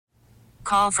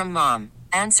Call from mom.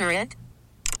 Answer it.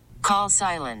 Call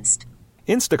silenced.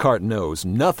 Instacart knows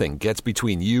nothing gets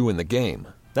between you and the game.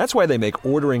 That's why they make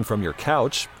ordering from your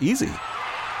couch easy.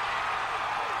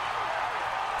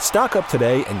 Stock up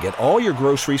today and get all your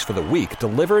groceries for the week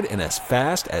delivered in as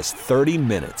fast as 30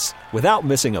 minutes without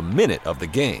missing a minute of the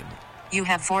game. You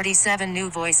have 47 new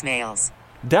voicemails.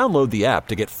 Download the app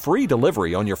to get free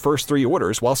delivery on your first 3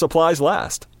 orders while supplies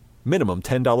last. Minimum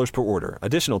 $10 per order.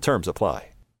 Additional terms apply.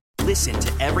 Listen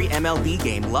to every MLB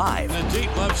game live. In the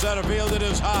deep left center field, it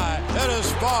is high, it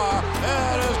is far,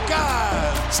 it is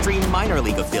God. Stream minor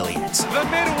league affiliates. The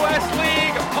Midwest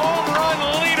League home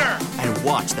run leader. And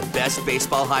watch the best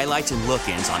baseball highlights and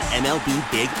look-ins on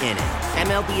MLB Big Inning.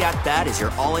 MLB At Bat is your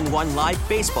all-in-one live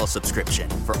baseball subscription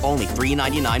for only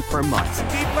 $3.99 per month.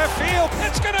 Deep left field,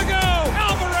 it's gonna go.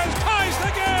 Alvarez ties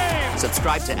the game.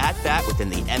 Subscribe to At Bat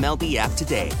within the MLB app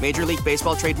today. Major League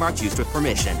Baseball trademarks used with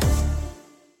permission.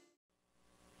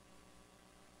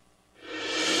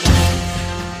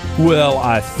 Well,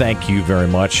 I thank you very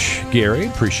much, Gary.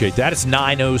 Appreciate that. It's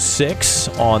 9:06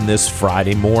 on this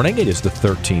Friday morning. It is the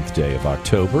 13th day of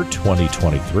October,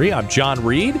 2023. I'm John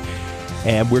Reed,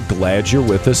 and we're glad you're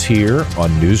with us here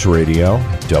on News Radio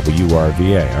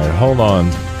WRVA. All right, hold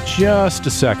on just a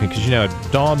second, because, it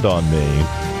dawned on me.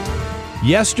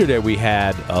 Yesterday we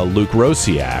had Luke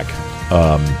Rosiak,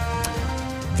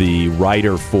 the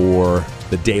writer for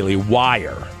the Daily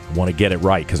Wire. I want to get it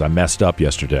right because I messed up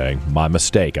yesterday. My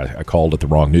mistake. I called it the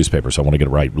wrong newspaper, so I want to get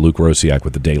it right. Luke Rosiak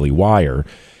with the Daily Wire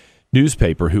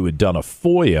newspaper, who had done a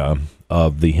FOIA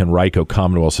of the Henrico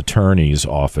Commonwealth's Attorney's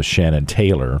Office, Shannon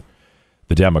Taylor,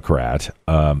 the Democrat,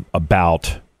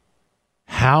 about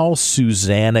how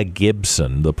Susanna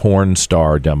Gibson, the porn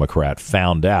star Democrat,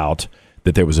 found out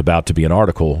that there was about to be an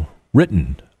article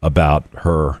written about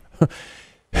her.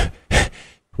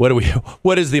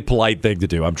 What is the polite thing to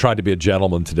do? I'm trying to be a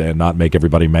gentleman today and not make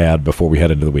everybody mad before we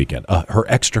head into the weekend. Her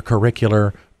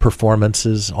extracurricular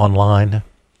performances online,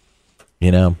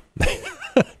 the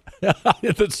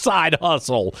side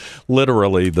hustle,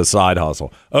 literally the side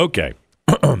hustle. Okay,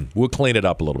 we'll clean it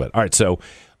up a little bit. All right, so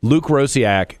Luke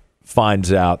Rosiak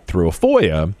finds out through a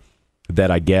FOIA that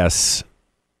I guess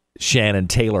Shannon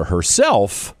Taylor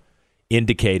herself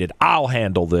indicated, I'll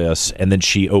handle this, and then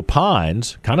she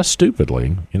opines, kind of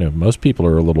stupidly. Most people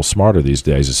are a little smarter these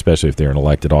days, especially if they're in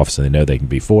elected office and they know they can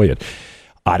be FOIA'd.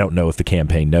 I don't know if the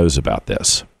campaign knows about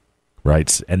this,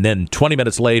 right? And then 20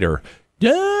 minutes later,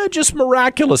 just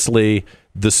miraculously,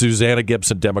 the Susanna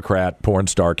Gibson Democrat porn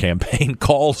star campaign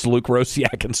calls Luke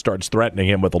Rosiak and starts threatening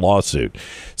him with a lawsuit.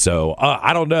 So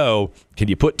I don't know. Can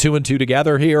you put 2 and 2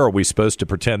 together here, or are we supposed to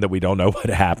pretend that we don't know what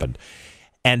happened?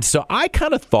 And so I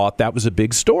kind of thought that was a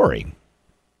big story.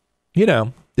 We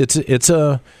get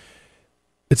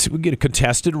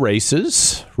contested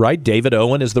races, right? David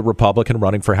Owen is the Republican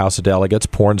running for House of Delegates.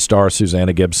 Porn star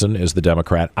Susanna Gibson is the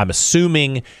Democrat. I'm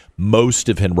assuming most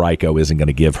of Henrico isn't going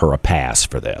to give her a pass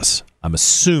for this. I'm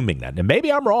assuming that. And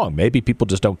maybe I'm wrong. Maybe people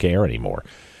just don't care anymore.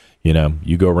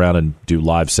 You go around and do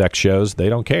live sex shows, they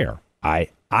don't care.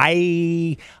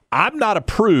 I'm not a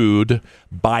prude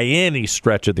by any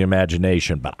stretch of the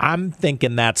imagination, but I'm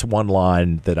thinking that's one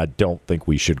line that I don't think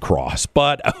we should cross.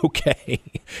 But okay,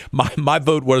 my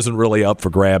vote wasn't really up for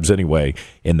grabs anyway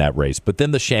in that race. But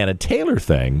then the Shannon Taylor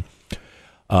thing,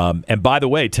 and by the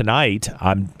way, tonight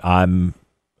I'm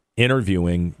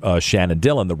interviewing Shannon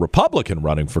Dillon, the Republican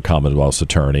running for Commonwealth's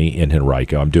Attorney in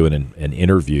Henrico. I'm doing an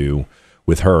interview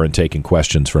with her and taking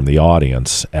questions from the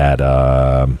audience at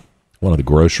one of the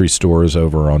grocery stores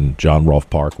over on John Rolfe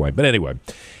Parkway. But anyway,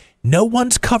 no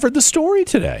one's covered the story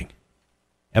today.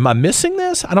 Am I missing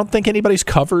this? I don't think anybody's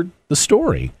covered the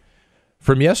story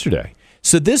from yesterday.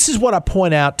 So this is what I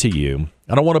point out to you.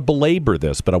 I don't want to belabor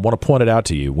this, but I want to point it out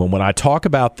to you. When I talk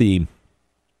about the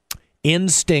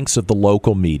instincts of the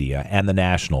local media and the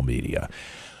national media,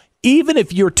 even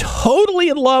if you're totally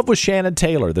in love with Shannon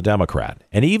Taylor, the Democrat,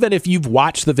 and even if you've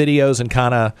watched the videos and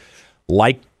kind of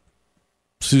like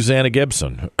Susanna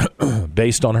Gibson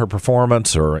based on her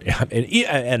performance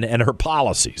and her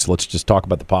policies. Let's just talk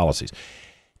about the policies.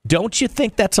 Don't you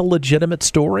think that's a legitimate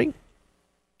story?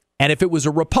 And if it was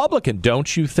a Republican,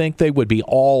 don't you think they would be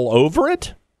all over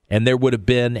it? And there would have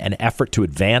been an effort to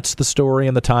advance the story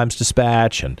in the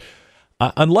Times-Dispatch. And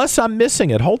unless I'm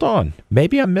missing it, hold on.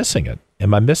 Maybe I'm missing it.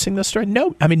 Am I missing the story?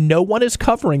 No. No one is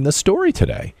covering the story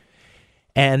today.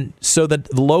 And so the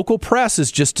local press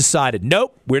has just decided,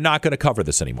 nope, we're not going to cover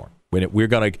this anymore. We're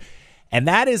going to, and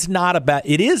that is not about,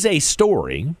 it is a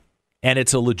story, and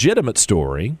it's a legitimate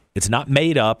story. It's not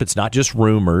made up. It's not just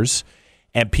rumors,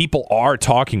 and people are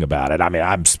talking about it.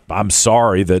 I'm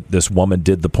sorry that this woman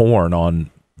did the porn on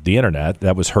the internet.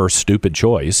 That was her stupid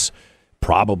choice.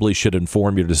 Probably should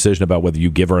inform your decision about whether you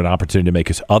give her an opportunity to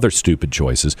make other stupid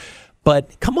choices.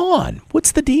 But come on,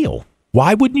 what's the deal?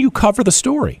 Why wouldn't you cover the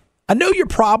story? I know you're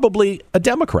probably a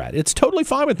Democrat. It's totally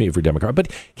fine with me if you're a Democrat, but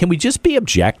can we just be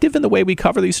objective in the way we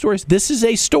cover these stories? This is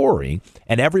a story,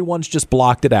 and everyone's just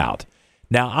blocked it out.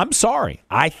 Now, I'm sorry.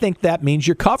 I think that means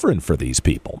you're covering for these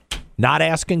people, not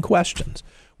asking questions.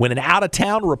 When an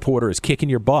out-of-town reporter is kicking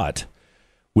your butt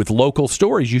with local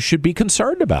stories, you should be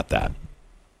concerned about that.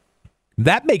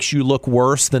 That makes you look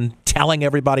worse than telling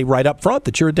everybody right up front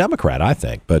that you're a Democrat, I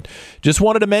think. But just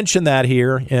wanted to mention that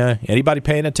here. Anybody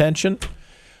paying attention?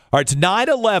 All right, it's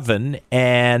 9/11,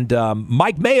 and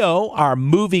Mike Mayo, our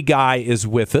movie guy, is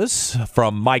with us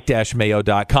from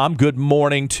mike-mayo.com. Good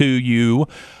morning to you,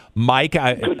 Mike.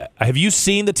 Have you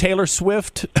seen the Taylor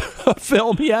Swift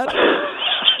film yet?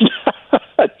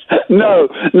 No,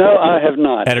 I have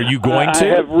not. And are you going to?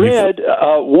 I have read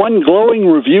one glowing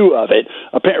review of it,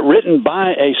 written by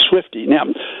a Swiftie. Now,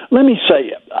 let me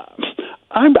say,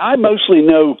 I mostly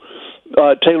know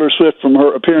Taylor Swift from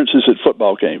her appearances at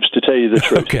football games, to tell you the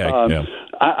truth. Okay. Yeah.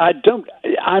 I don't.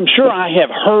 I'm sure I have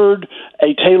heard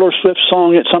a Taylor Swift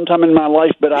song at some time in my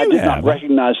life, but I did not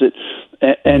recognize it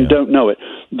and don't know it.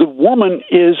 The woman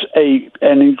is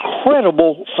an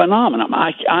incredible phenomenon.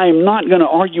 I am not going to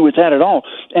argue with that at all,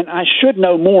 and I should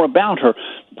know more about her.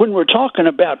 When we're talking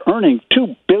about earning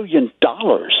 $2 billion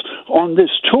on this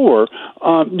tour,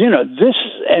 this,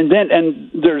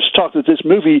 and there's talk that this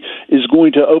movie is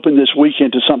going to open this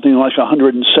weekend to something like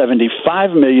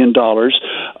 $175 million.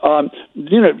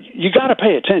 You got to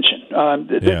pay attention.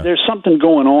 There's something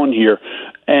going on here,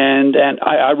 and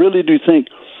I really do think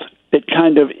it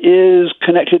kind of is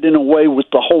connected in a way with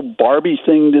the whole Barbie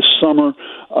thing this summer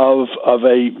of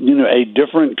a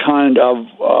different kind of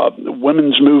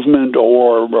women's movement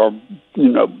or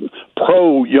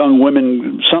pro young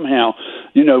women somehow,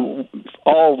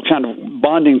 all kind of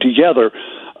bonding together.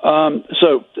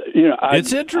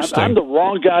 It's interesting. I'm the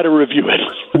wrong guy to review it.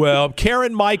 Well,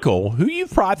 Karen Michael, who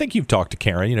I think you've talked to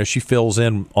Karen. She fills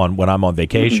in on when I'm on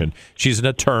vacation. Mm-hmm. She's an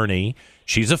attorney.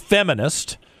 She's a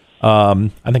feminist. I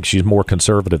think she's more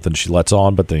conservative than she lets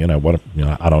on, but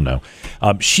I don't know.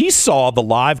 She saw the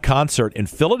live concert in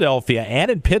Philadelphia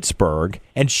and in Pittsburgh,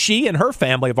 and she and her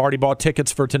family have already bought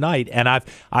tickets for tonight. And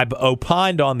I've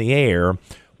opined on the air,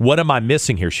 what am I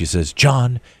missing here? She says,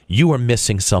 John, you are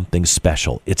missing something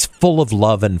special. It's full of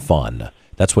love and fun.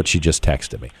 That's what she just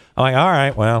texted me. I'm like, all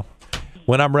right, well,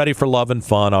 when I'm ready for love and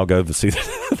fun, I'll go to see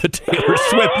the Taylor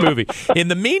Swift movie. In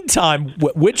the meantime,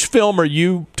 which film are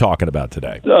you talking about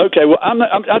today? Okay, well,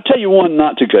 I'll tell you one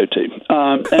not to go to,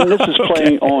 and this is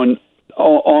playing on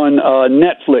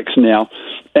Netflix now,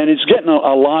 and it's getting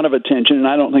a lot of attention, and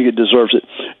I don't think it deserves it.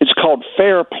 It's called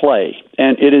Fair Play,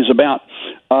 and it is about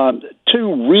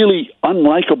two really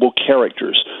unlikable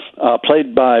characters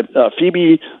played by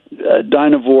Phoebe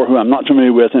Dynevor, who I'm not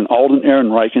familiar with, and Alden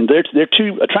Ehrenreich. And they're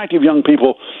two attractive young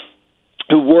people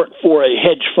who work for a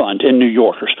hedge fund in New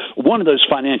York. One of those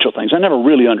financial things. I never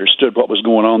really understood what was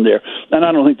going on there, and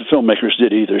I don't think the filmmakers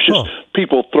did either. It's just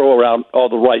people throw around all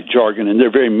the right jargon, and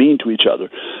they're very mean to each other.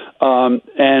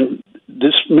 And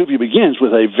this movie begins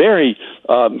with a very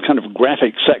kind of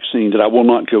graphic sex scene that I will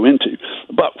not go into.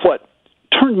 But what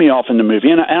turned me off in the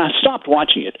movie, and I stopped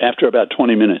watching it after about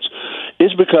 20 minutes,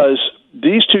 is because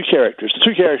these two characters, the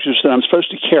two characters that I'm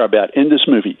supposed to care about in this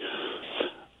movie,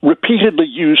 repeatedly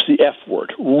use the F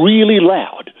word really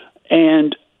loud.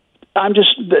 And that's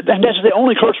the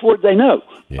only curse word they know.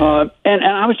 Yeah. And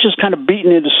I was just kind of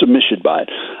beaten into submission by it.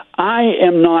 I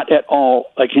am not at all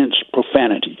against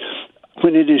profanity.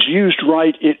 When it is used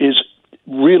right, it is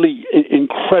really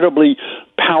incredibly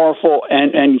powerful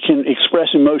and can express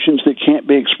emotions that can't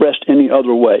be expressed any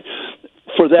other way.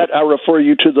 For that, I refer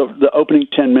you to the opening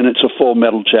 10 minutes of Full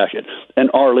Metal Jacket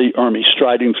and Arlie Ermy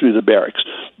striding through the barracks.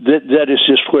 That is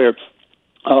just where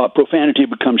profanity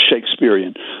becomes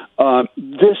Shakespearean.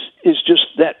 This is just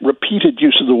that repeated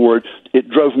use of the word. It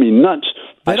drove me nuts.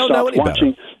 I don't know any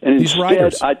watching, better. And These instead,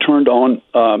 writers. I turned on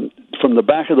from the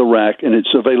back of the rack, and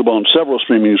it's available on several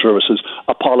streaming services,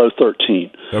 Apollo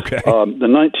 13. Okay. The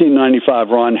 1995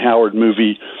 Ron Howard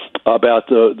movie about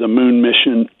the moon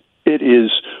mission. It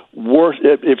is worth.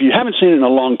 If you haven't seen it in a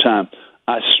long time,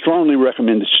 I strongly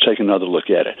recommend that you take another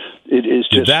look at it. It is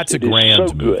just. That's a grand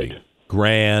so movie. Good.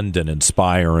 Grand and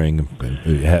inspiring.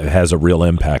 It has a real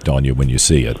impact on you when you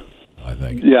see it, I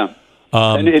think. Yeah.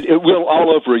 And it will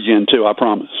all over again, too, I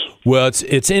promise. Well,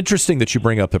 it's interesting that you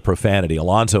bring up the profanity.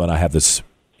 Alonzo and I have this,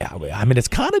 I mean, it's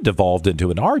kind of devolved into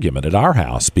an argument at our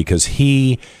house because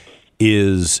he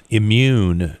is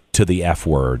immune to the F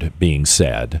word being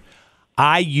said.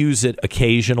 I use it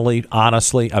occasionally,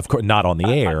 honestly. Of course, not on the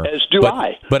air. As do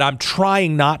I. But I'm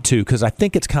trying not to because I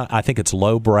think it's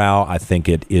lowbrow. I think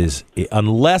it is,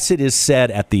 unless it is said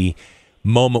at the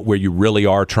moment where you really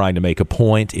are trying to make a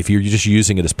point. If you're just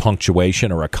using it as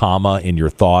punctuation or a comma in your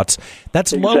thoughts,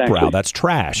 that's lowbrow. That's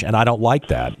trash, and I don't like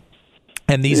that.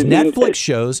 And these Netflix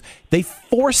shows, they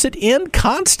force it in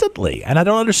constantly, and I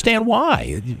don't understand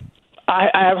why. I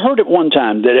have heard at one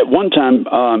time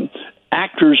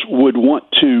actors would want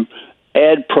to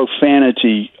add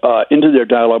profanity into their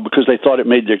dialogue because they thought it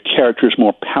made their characters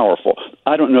more powerful.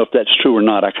 I don't know if that's true or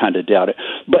not. I kind of doubt it.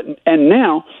 And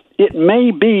now it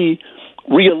may be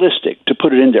realistic to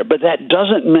put it in there, but that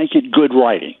doesn't make it good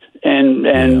writing.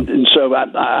 And so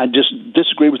I just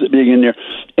disagree with it being in there.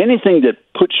 Anything that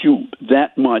puts you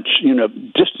that much,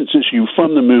 distances you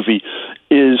from the movie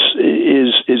is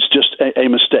just a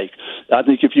mistake. I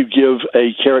think if you give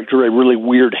a character a really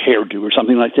weird hairdo or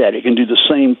something like that, it can do the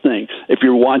same thing if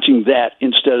you're watching that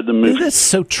instead of the movie. It's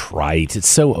so trite. It's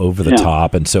so over the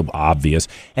top and so obvious.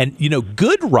 And,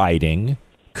 good writing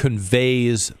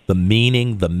conveys the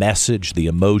meaning, the message, the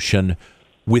emotion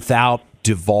without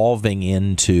devolving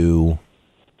into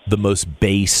the most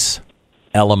base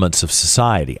elements of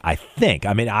society, I think.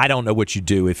 I mean, I don't know what you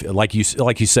do if, like you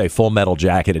say, Full Metal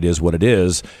Jacket, it is what it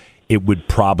is. It would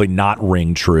probably not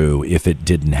ring true if it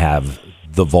didn't have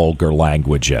the vulgar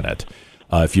language in it.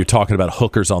 If you're talking about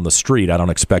hookers on the street, I don't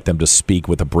expect them to speak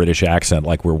with a British accent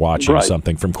like we're watching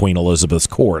something from Queen Elizabeth's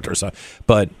court or something.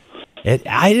 But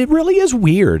it really is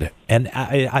weird, and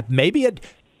I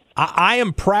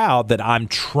am proud that I'm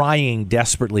trying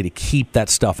desperately to keep that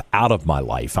stuff out of my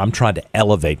life. I'm trying to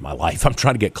elevate my life. I'm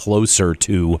trying to get closer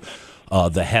to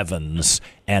the heavens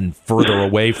and further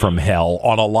away from hell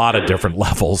on a lot of different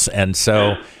levels. And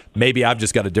so maybe I've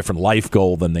just got a different life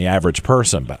goal than the average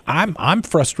person. But I'm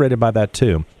frustrated by that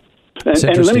too. It's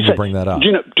interesting to bring that up.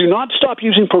 Do not stop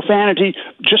using profanity.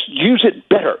 Just use it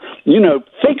better.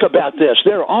 Think about this.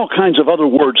 There are all kinds of other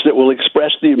words that will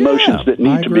express the emotions that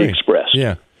need to be expressed.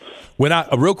 Yeah.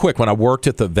 Real quick, when I worked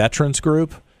at the veterans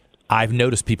group, I've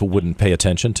noticed people wouldn't pay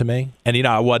attention to me. And,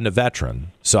 I wasn't a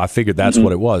veteran, so I figured that's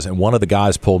what it was. And one of the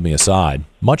guys pulled me aside,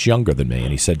 much younger than me,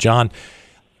 and he said, John,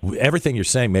 everything you're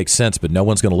saying makes sense, but no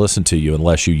one's going to listen to you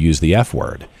unless you use the F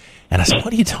word. And I said,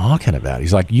 what are you talking about?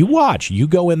 He's like, you watch. You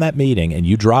go in that meeting and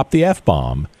you drop the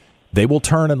F-bomb. They will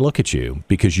turn and look at you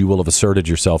because you will have asserted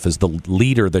yourself as the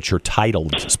leader that your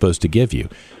title is supposed to give you.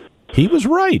 He was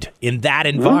right. In that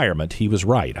environment, he was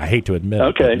right. I hate to admit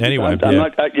it. Okay. Anyway.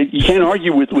 You can't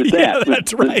argue with that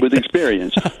that's right. with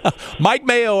experience. Mike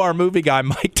Mayo, our movie guy,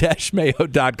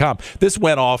 mike-mayo.com. This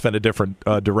went off in a different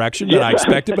direction than I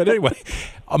expected. But anyway,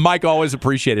 Mike, always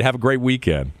appreciate it. Have a great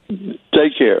weekend.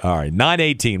 Take care. All right,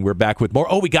 9:18. We're back with more.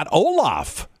 Oh, we got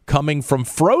Olaf coming from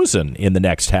Frozen in the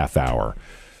next half hour.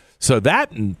 So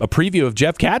that and a preview of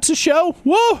Jeff Katz's show.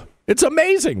 Whoa. It's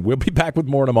amazing. We'll be back with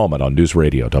more in a moment on News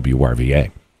Radio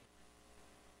WRVA.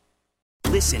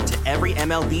 Listen to every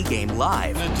MLB game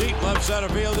live. In the deep left center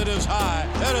field, it is high,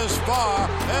 it is far,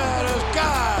 it is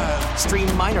gone.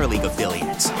 Stream minor league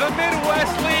affiliates. The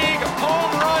Midwest League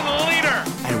home run leader.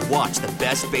 And watch the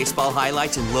best baseball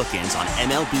highlights and look-ins on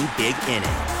MLB Big Inning.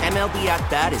 MLB At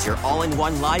Bat is your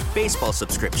all-in-one live baseball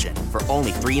subscription for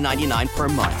only $3.99 per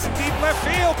month. Deep left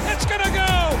field, it's gonna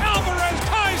go. Alvarez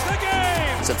ties the game.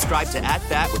 Subscribe to At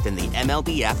Bat within the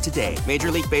MLB app today. Major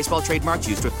League Baseball trademarks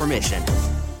used with permission.